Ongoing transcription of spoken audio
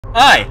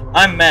Hi,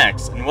 I'm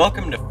Max, and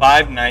welcome to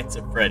Five Nights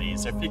at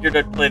Freddy's. I figured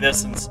I'd play this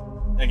since,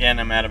 again,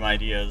 I'm out of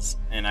ideas,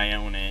 and I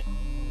own it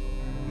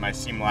in my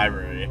Steam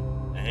library.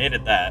 I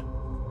hated that.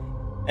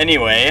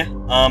 Anyway,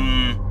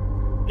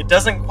 it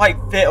doesn't quite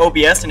fit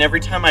OBS, and every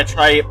time I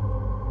try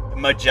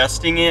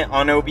adjusting it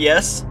on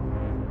OBS,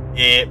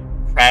 it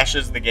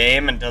crashes the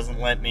game and doesn't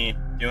let me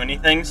do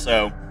anything,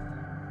 so,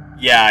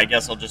 yeah, I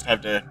guess I'll just have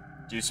to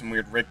do some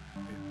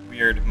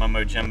weird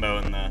mumbo-jumbo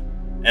in the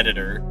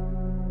editor.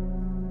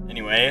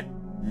 Anyway,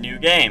 new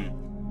game.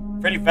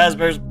 Freddy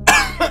Fazbear's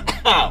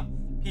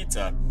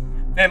Pizza.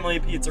 Family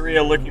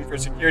pizzeria looking for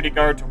security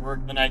guard to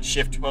work the night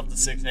shift 12 to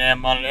 6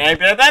 a.m. on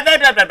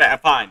an...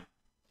 Fine.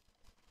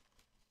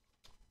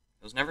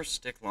 Those never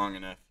stick long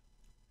enough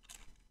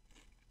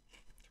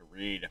to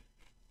read.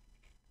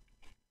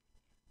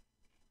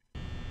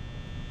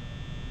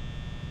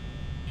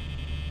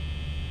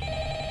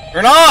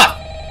 Turn off!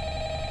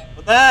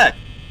 What the heck?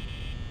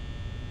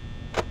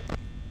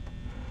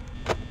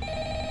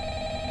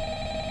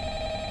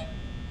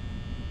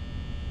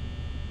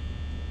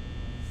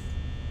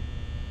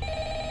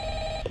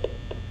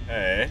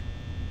 Okay.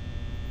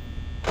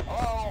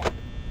 Hello?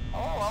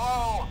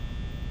 Hello?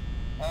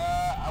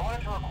 I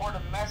wanted to record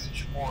a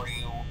message for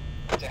you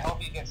to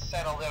help you get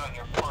settled in on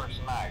your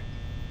first night.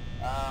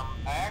 I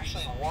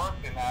actually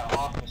worked in that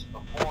office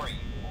before you.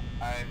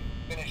 I'm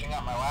finishing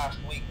up my last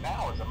week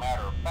now, as a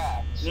matter of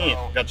fact.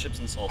 So Got chips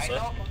and salsa. I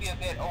know it can be a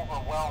bit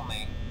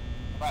overwhelming,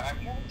 but I'm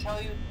here to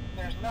tell you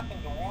there's nothing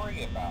to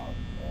worry about.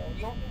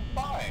 You'll do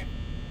fine.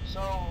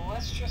 So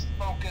let's just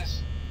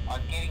focus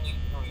on getting you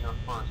through your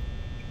first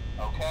week,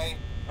 okay?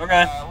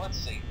 Okay. Let's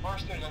see.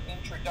 First, there's an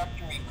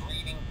introductory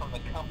greeting from the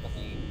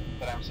company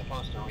that I'm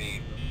supposed to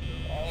read.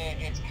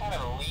 It's kind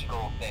of a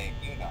legal thing,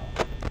 you know.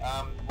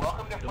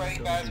 Welcome to Freddy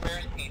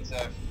Fazbear's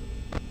Pizza,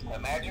 a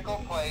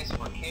magical place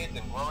for kids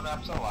and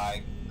grown-ups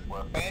alike,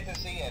 where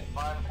fantasy and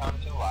fun come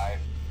to life.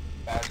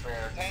 Fazbear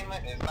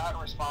Entertainment is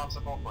not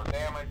responsible for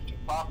damage to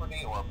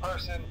property or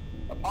person.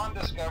 Upon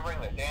discovering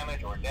that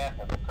damage or death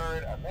has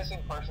occurred, a missing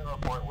person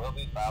report will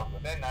be filed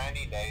within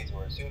 90 days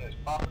or as soon as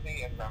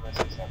property and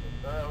premises have been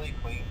thoroughly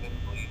cleaned and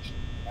bleached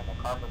and the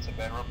carpets have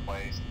been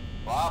replaced.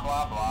 Blah,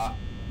 blah, blah.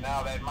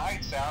 Now, that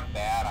might sound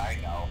bad,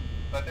 I know,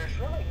 but there's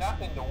really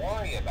nothing to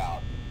worry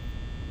about.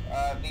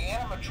 The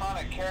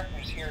animatronic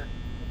characters here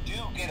do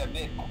get a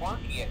bit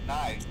quirky at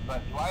night,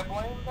 but do I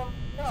blame them?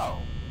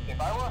 No. If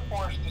I were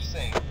forced to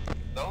sing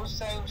those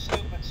same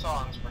stupid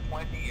songs for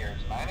 20 years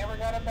and I never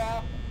got a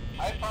bath,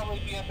 I'd probably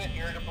be a bit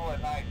irritable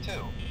at night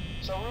too.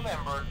 So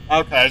remember,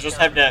 Okay, I just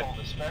have to... hold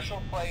a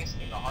special place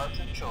in the hearts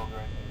of children,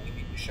 and we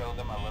need to show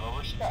them a little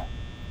respect,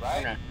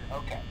 right?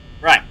 Okay.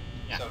 Right.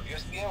 Yeah. So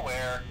just be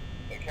aware,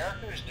 the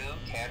characters do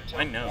tend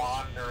to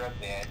wander a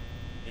bit.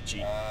 Itchy.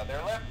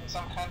 They're left in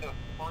some kind of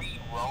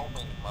free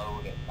roaming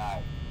mode at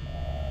night.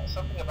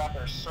 Something about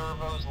their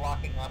servos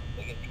locking up if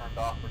they get turned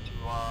off for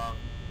too long.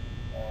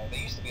 They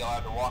used to be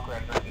allowed to walk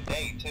around during the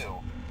day too,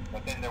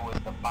 but then there was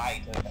the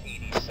bite of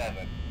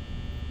 '87.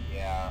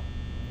 Yeah,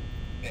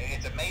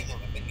 it's amazing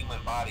that the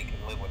human body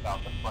can live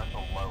without the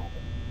frontal lobe,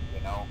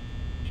 you know?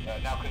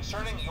 Now,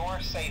 concerning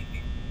your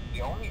safety,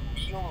 the only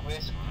real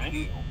risk to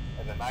you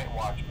as a night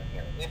watchman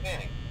here, if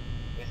any,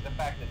 is the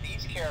fact that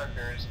these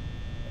characters,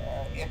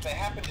 if they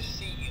happen to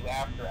see you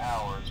after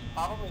hours,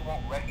 probably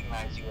won't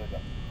recognize you as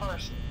a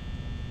person.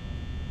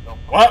 They'll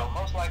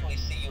most likely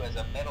see you as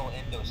a metal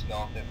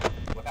endoskeleton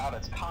without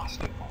its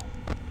costume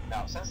on.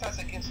 Now, since that's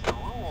against the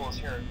rules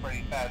here at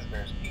Freddy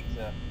Fazbear's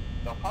Pizza,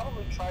 they'll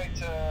probably try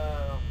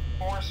to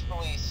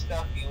forcefully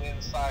stuff you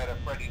inside a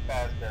Freddy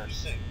Fazbear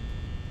suit.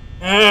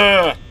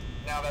 Now,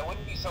 that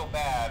wouldn't be so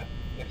bad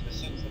if the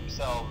suits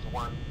themselves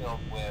weren't filled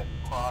with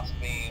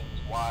crossbeams,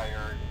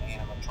 wires, and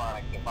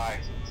animatronic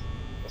devices,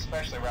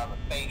 especially around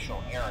the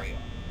facial area.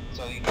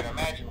 So you can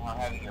imagine how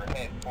having your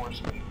head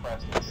forcefully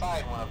pressed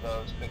inside one of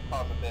those could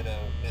cause a bit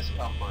of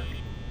discomfort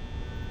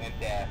and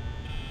death.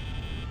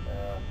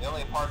 The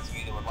only parts of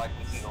you that would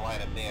likely see the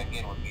light of day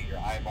again would be your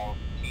eyeballs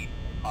and teeth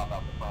when they pop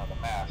out the front of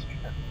the mask.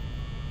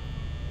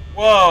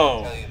 Whoa!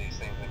 I'll tell you these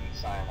things when you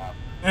sign up.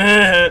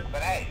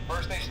 But hey,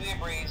 first station of the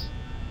breeze.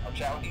 I'll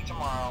chat with you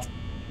tomorrow.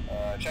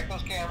 Check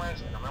those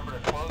cameras and remember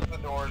to close the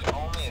doors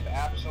only if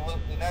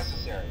absolutely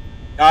necessary.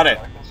 Got it.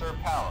 Gotta conserve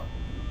power.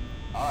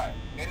 Alright,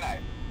 good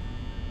night.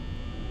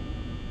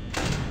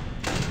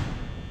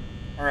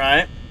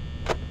 Alright.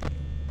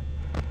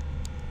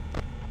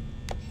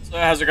 So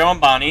how's it going,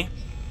 Bonnie?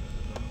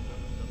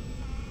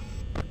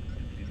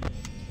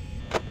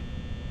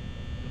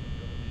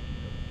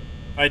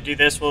 If I do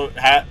this, will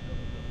oh,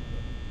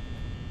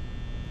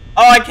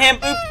 I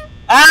can't boop.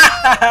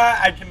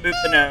 Ah, I can boop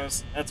the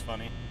nose. That's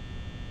funny.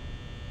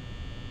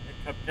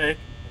 A cupcake.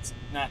 It's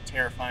not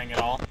terrifying at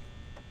all.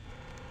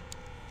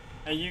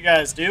 How you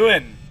guys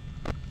doing?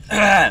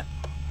 Yeah,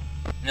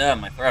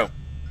 my throat.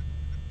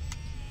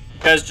 You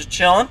guys just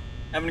chilling?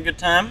 Having a good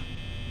time?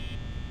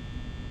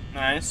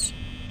 Nice.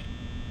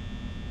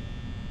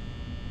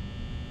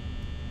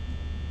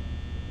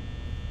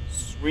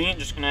 Sweet,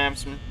 just gonna have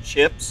some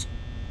chips.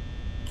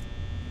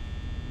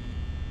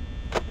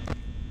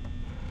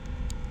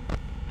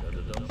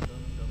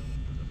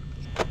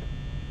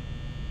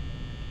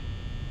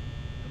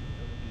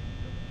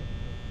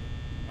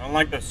 don't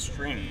like those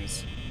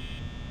strings.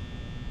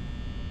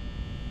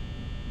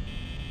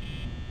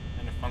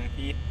 Kind of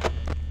funky.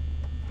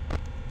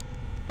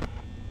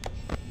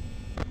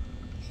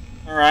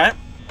 Alright.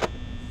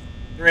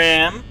 3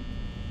 a.m.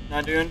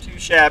 Not doing too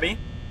shabby.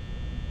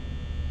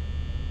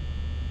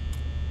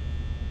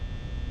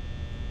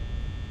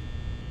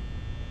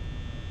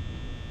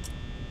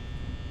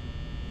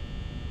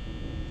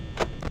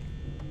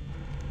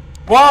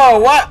 Whoa,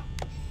 what?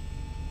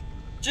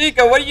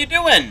 Chica, what are you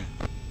doing?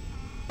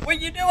 What are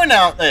you doing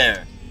out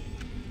there?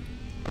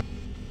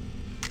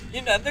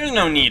 You know, there's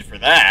no need for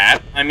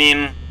that. I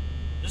mean,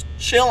 just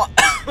chill.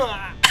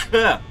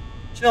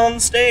 Chill on the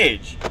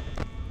stage.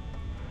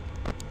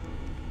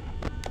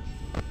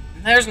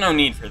 There's no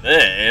need for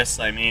this.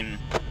 I mean,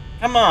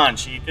 come on,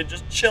 Chica,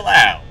 just chill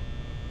out.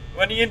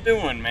 What are you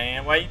doing,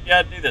 man? Why you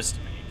gotta do this to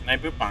me? Can I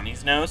boop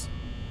Bonnie's nose?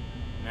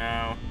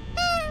 No.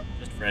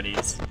 Just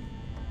Freddy's.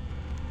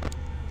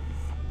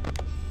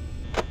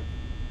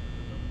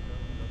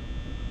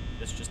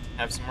 Let's just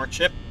have some more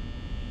chip.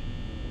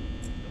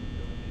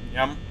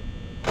 Yum.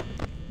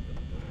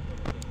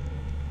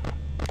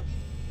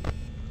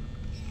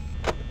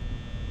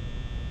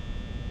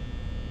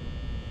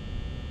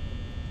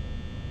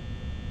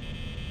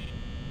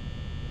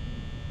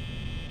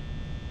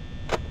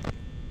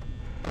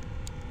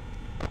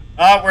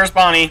 Oh, where's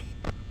Bonnie?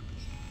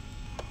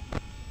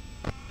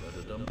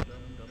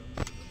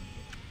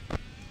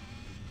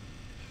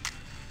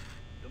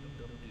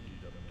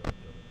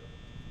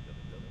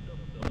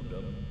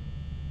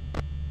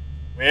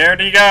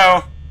 Where'd he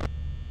go?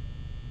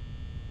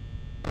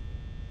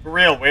 For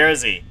real, where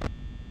is he?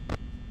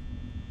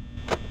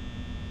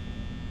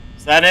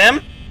 Is that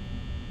him?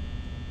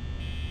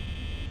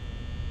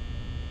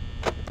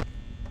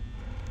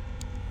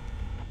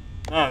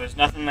 No, there's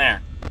nothing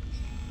there.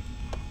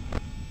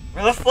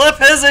 Where the flip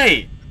is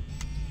he?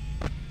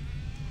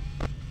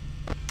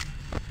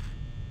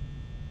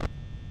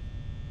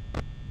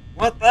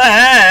 What the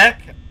heck?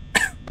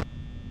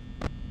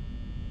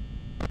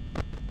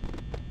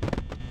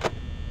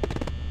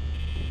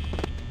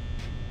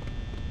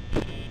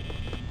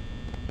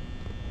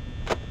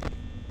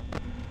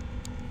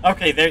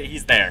 Okay, there,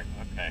 he's there.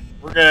 Okay,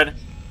 we're good.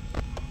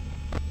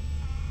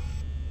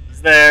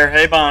 He's there.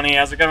 Hey, Bonnie,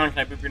 how's it going? Can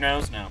I boop your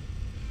nose? No.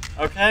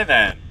 Okay,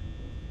 then.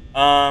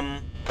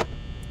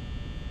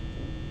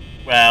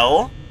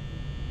 Well.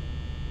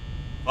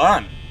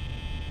 Fun.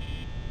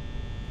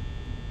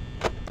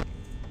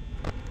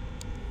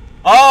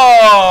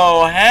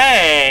 Oh,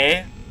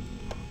 hey.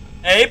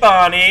 Hey,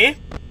 Bonnie.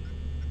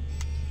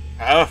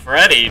 Oh,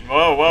 Freddy.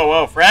 Whoa, whoa,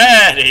 whoa,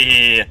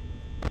 Freddy.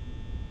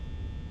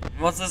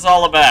 What's this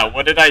all about?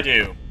 What did I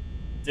do?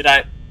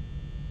 I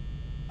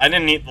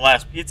didn't eat the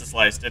last pizza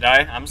slice, did I?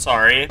 I'm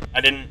sorry. I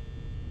didn't...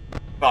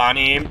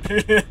 Bonnie.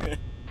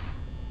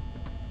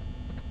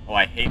 Oh,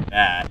 I hate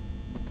that.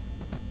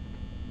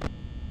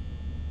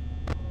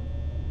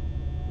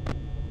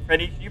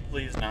 Freddy, can you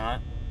please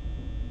not?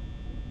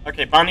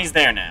 Okay, Bonnie's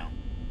there now.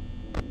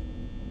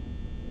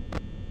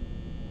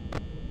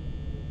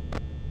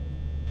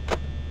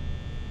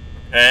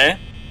 Okay.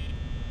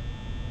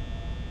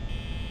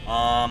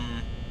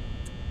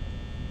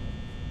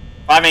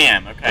 5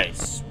 a.m. Okay,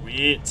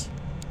 sweet.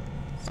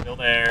 Still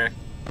there.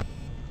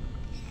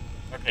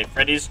 Okay,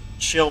 Freddy's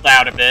chilled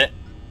out a bit.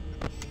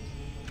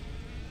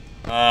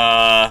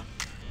 I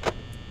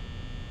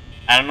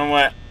don't know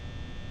what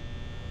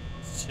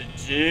to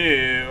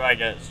do. I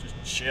guess just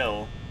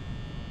chill.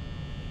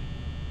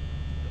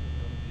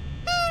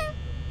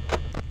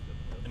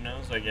 The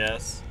nose, I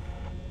guess.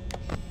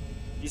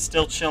 He's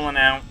still chilling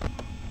out.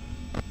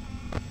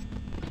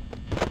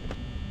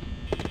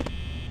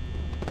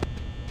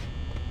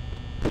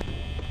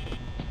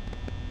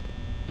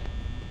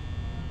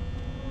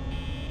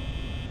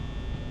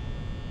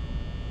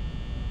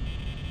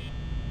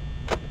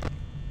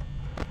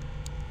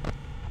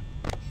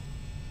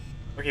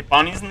 Okay,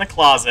 Bonnie's in the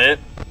closet.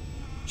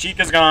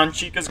 Chica's gone.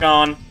 Chica's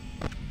gone.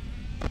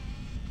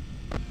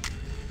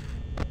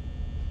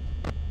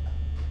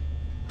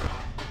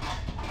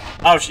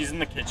 Oh, she's in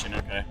the kitchen.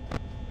 Okay.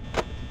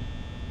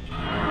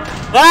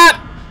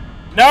 Ah!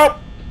 Nope!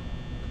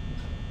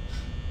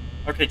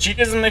 Okay,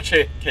 Chica's in the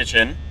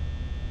kitchen.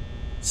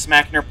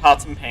 Smacking her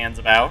pots and pans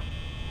about.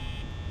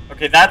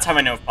 Okay, that's how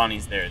I know if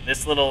Bonnie's there.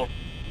 This little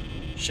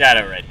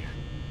shadow right here.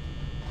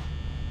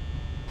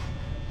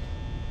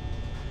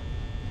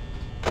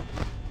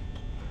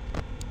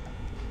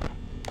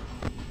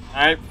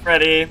 Alright,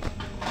 Freddy.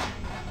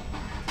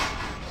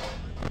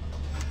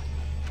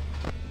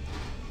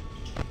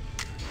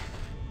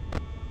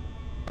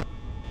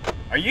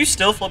 Are you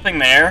still flipping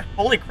there?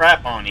 Holy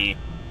crap, Bonnie.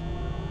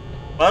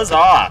 Buzz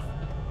off.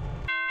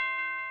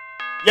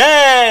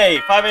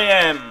 Yay! 5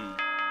 a.m.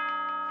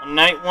 on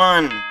night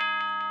 1.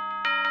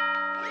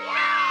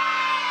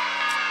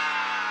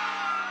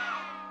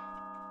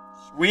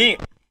 Sweet.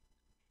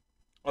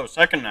 Oh,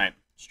 second night.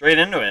 Straight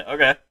into it.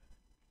 Okay.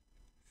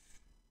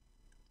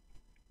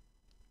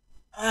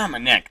 Ah, my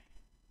neck.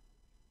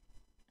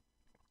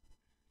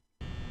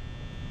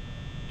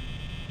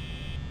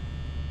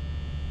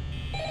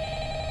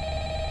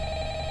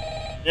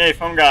 Yay,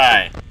 phone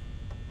guy.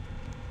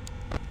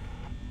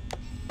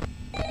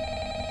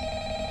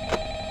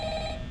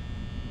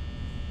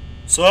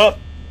 What's up?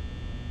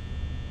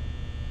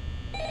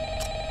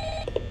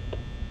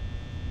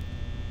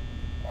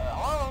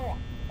 Hello?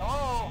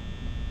 Hello?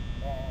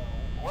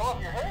 Well,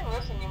 if you're hearing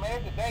this and you made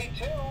it to day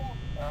 2,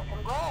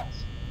 congrats.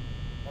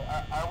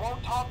 I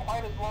won't talk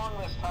quite as long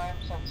this time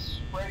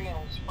since Freddy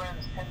and his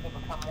friends tend to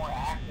become more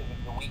active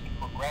as the week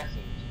progresses.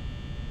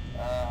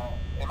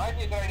 It might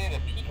be a good idea to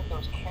peek at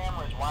those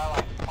cameras while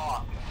I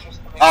talk, just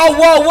to make Oh,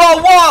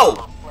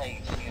 whoa!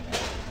 place, you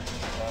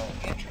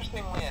know.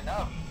 Interestingly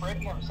enough,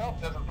 Freddy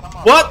himself doesn't come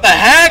on. What the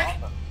heck?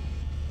 Often.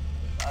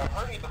 I've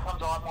heard he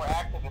becomes a lot more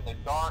active in the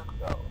dark,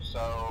 though.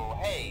 So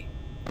hey,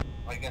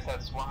 I guess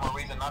that's one more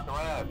reason not to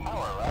run out of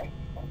power, right?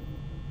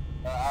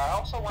 I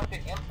also want to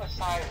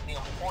emphasize the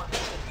importance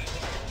of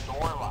using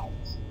door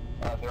lights.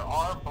 There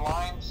are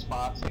blind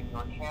spots in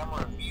your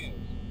camera views,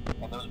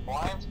 and those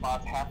blind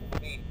spots happen to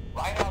be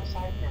right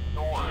outside your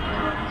door.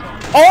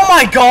 So Oh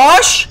my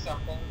gosh!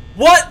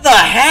 What the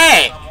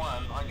heck?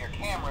 someone on your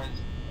cameras,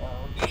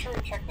 be sure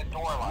to check the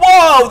door lights.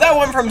 Whoa, that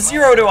went from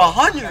 0 to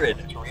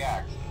 100. To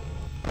react.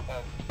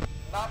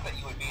 Not that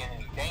you would be in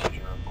any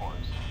danger, of course.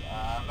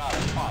 I'm not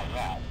implying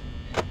that.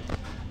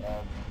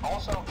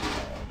 Also,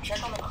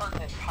 check on the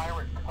curtain in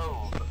Pirate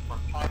Cove from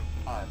time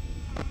to time.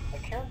 The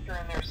character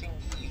in there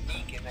seems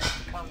unique in that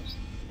he becomes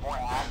more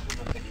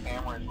active if the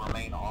cameras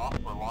remain off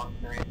for long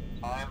periods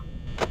of time.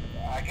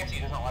 I guess he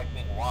doesn't like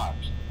being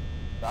watched.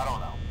 I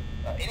don't know.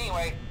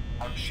 Anyway,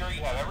 I'm sure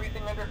you have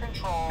everything under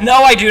control.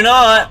 No, I do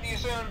not. See you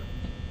soon.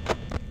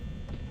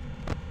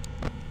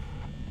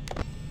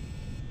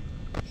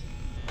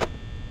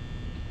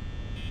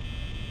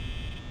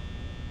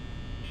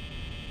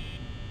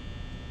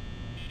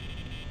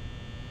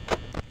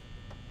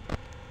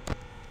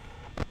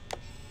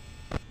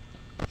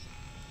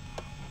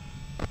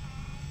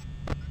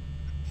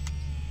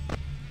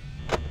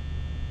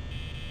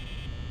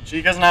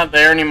 Chica's not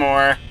there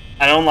anymore.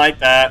 I don't like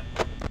that.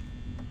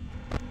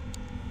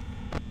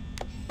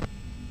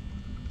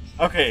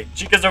 Okay,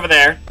 Chica's over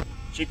there.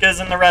 Chica's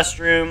in the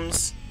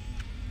restrooms.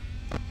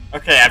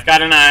 Okay, I've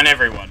got an eye on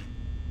everyone.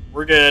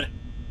 We're good.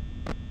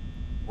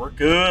 We're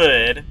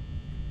good.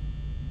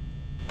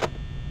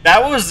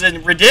 That was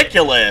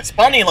ridiculous.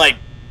 Bunny, like,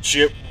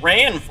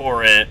 ran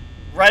for it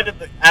right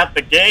at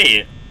the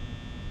gate.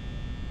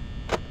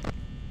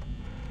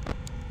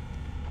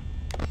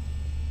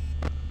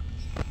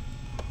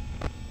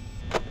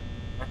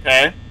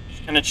 Okay,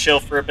 just gonna chill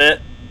for a bit.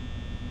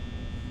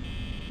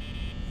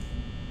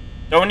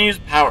 Don't want to use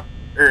power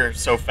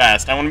so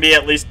fast. I want to be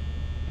at least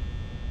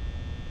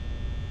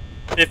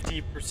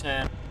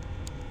 50%.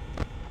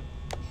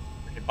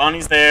 Okay,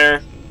 Bonnie's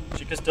there.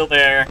 Chica's still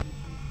there.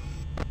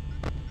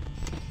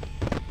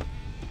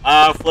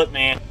 Oh, flip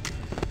me.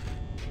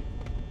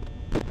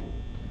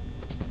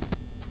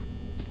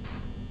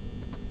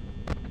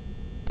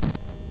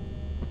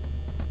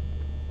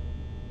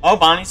 Oh,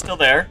 Bonnie's still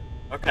there.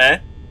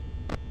 Okay.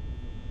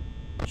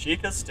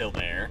 Chica's still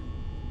there.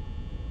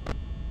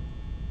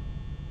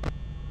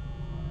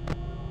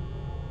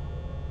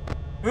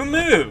 Who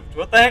moved?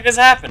 What the heck is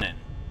happening?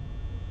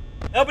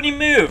 Nobody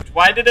moved.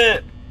 Why did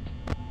it...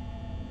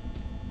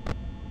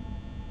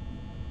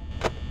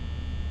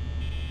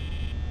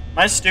 Am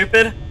I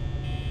stupid? It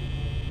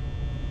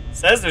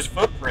says there's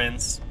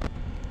footprints.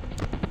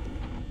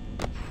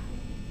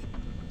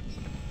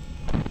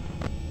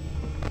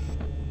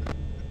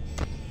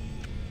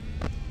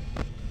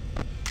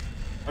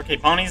 Okay,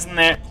 Pony's in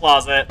the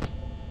closet.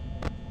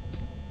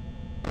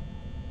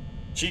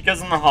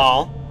 Chica's in the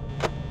hall.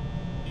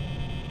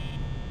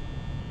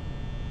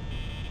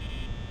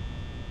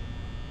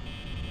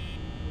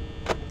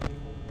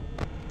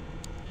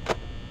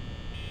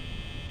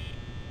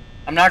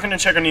 I'm not gonna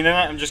check on either.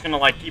 I'm just gonna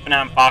like keep an eye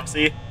on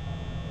Foxy.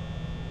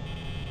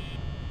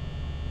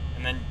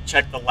 And then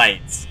check the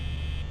lights.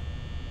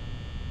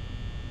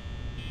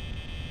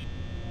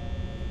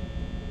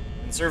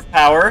 Conserve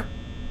power.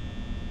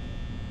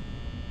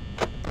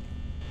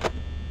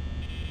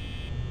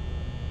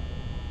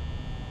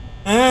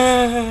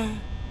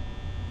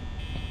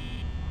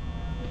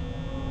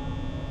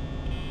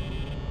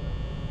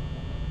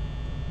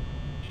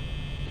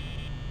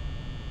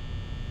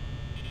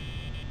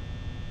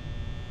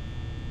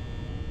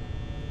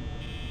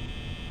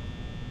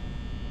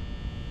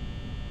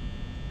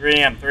 Three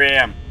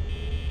AM.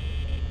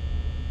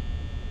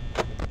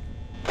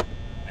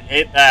 I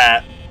hate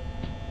that.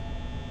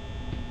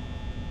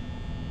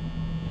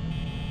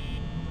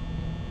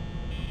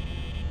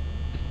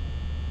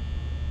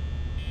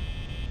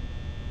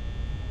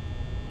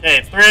 Okay,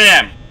 it's 3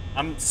 AM.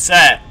 I'm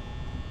set.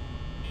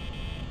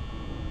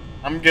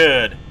 I'm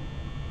good.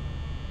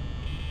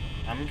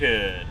 I'm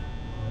good.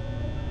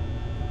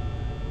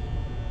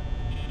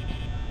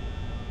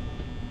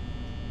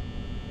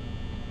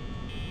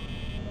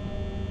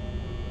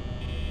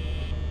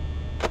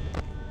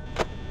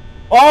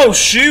 Oh,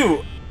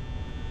 shoot!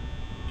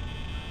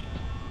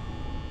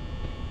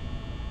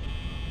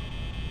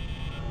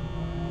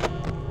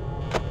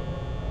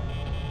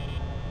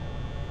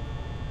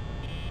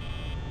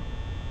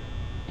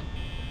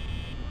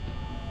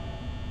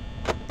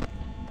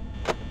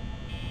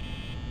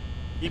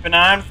 Keep an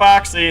eye on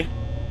Foxy.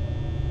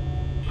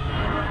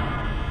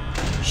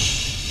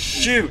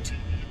 Shoot.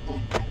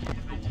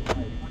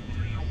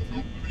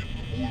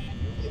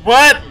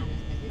 What?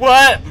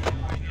 What?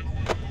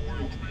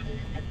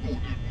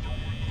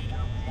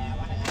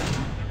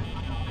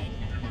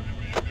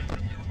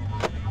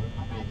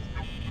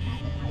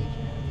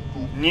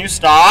 Can you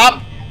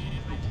stop?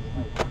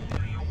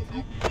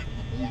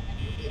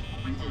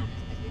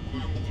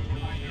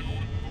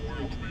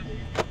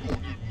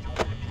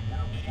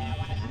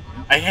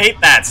 I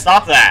hate that.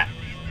 Stop that.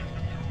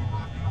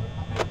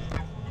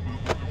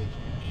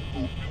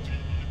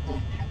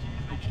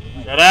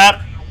 Shut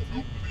up.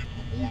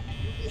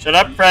 Shut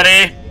up,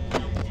 Freddy.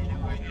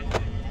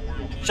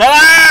 Shut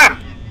up!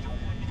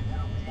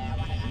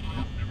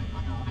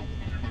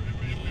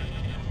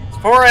 It's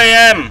 4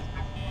 a.m.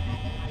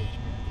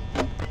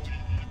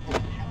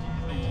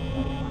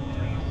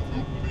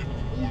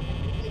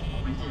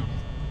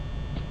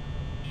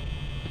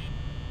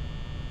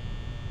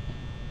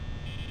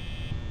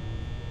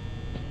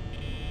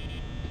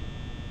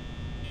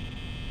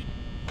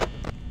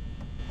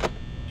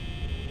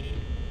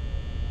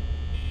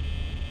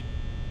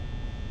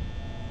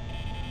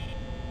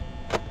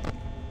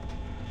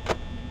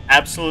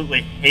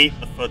 Absolutely hate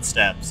the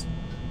footsteps.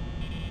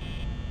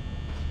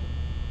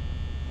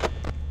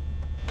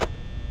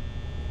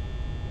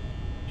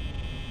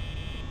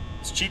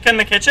 Is Chica in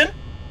the kitchen?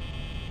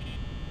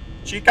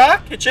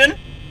 Chica? Kitchen?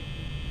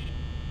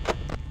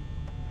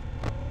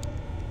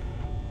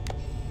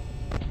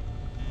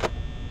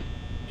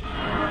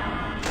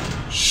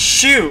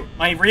 Shoot!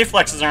 My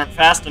reflexes aren't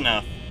fast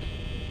enough.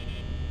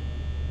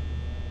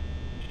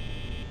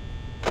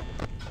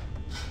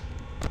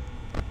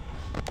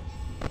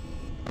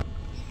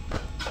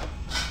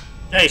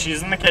 Okay,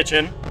 she's in the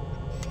kitchen.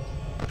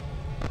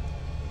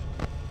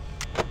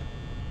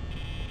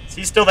 Is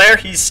he still there?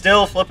 He's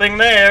still flipping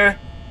there.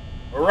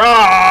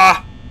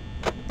 Hurrah!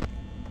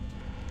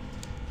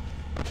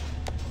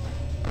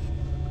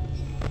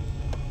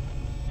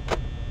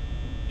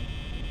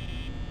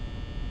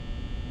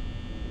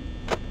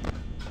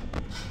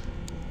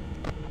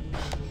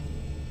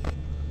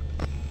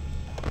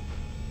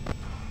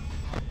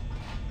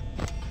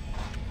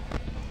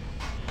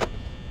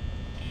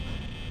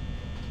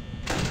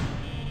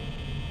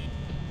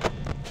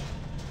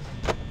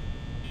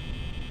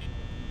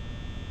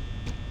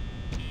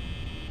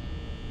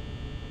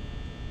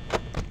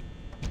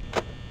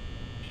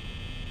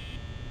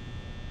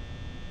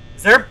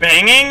 Is there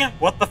banging?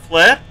 What the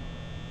flip?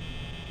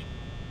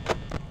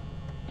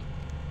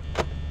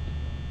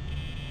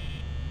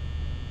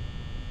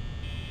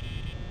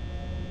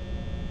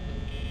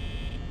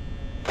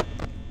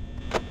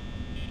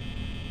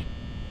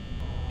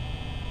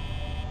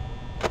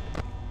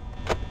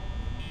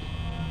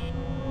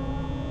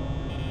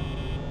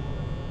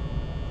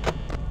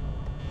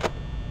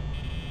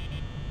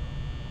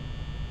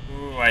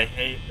 Ooh, I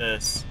hate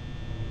this.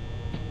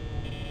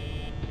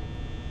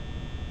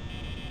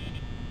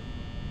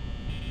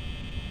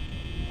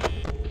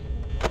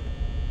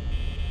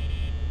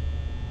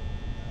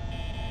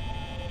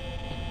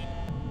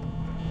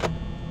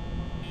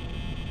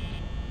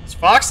 Is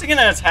Foxy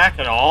gonna attack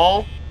at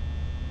all?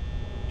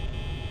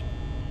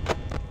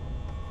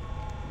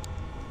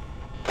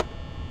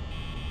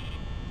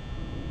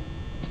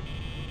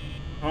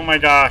 Oh my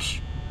gosh.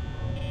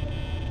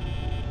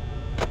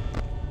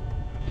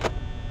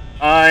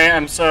 I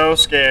am so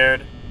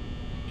scared.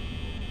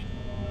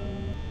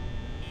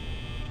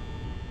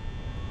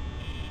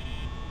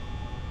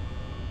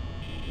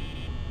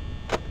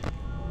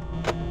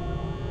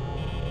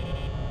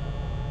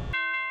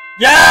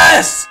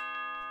 Yes!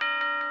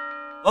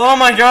 Oh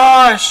my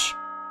gosh!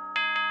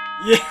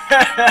 Yes!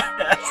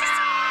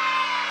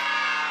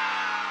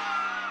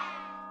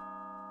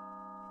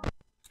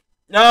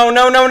 No,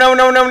 no, no, no,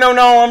 no, no, no,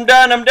 no, I'm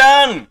done, I'm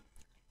done!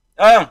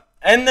 Oh,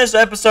 end this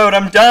episode,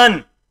 I'm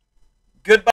done! Goodbye.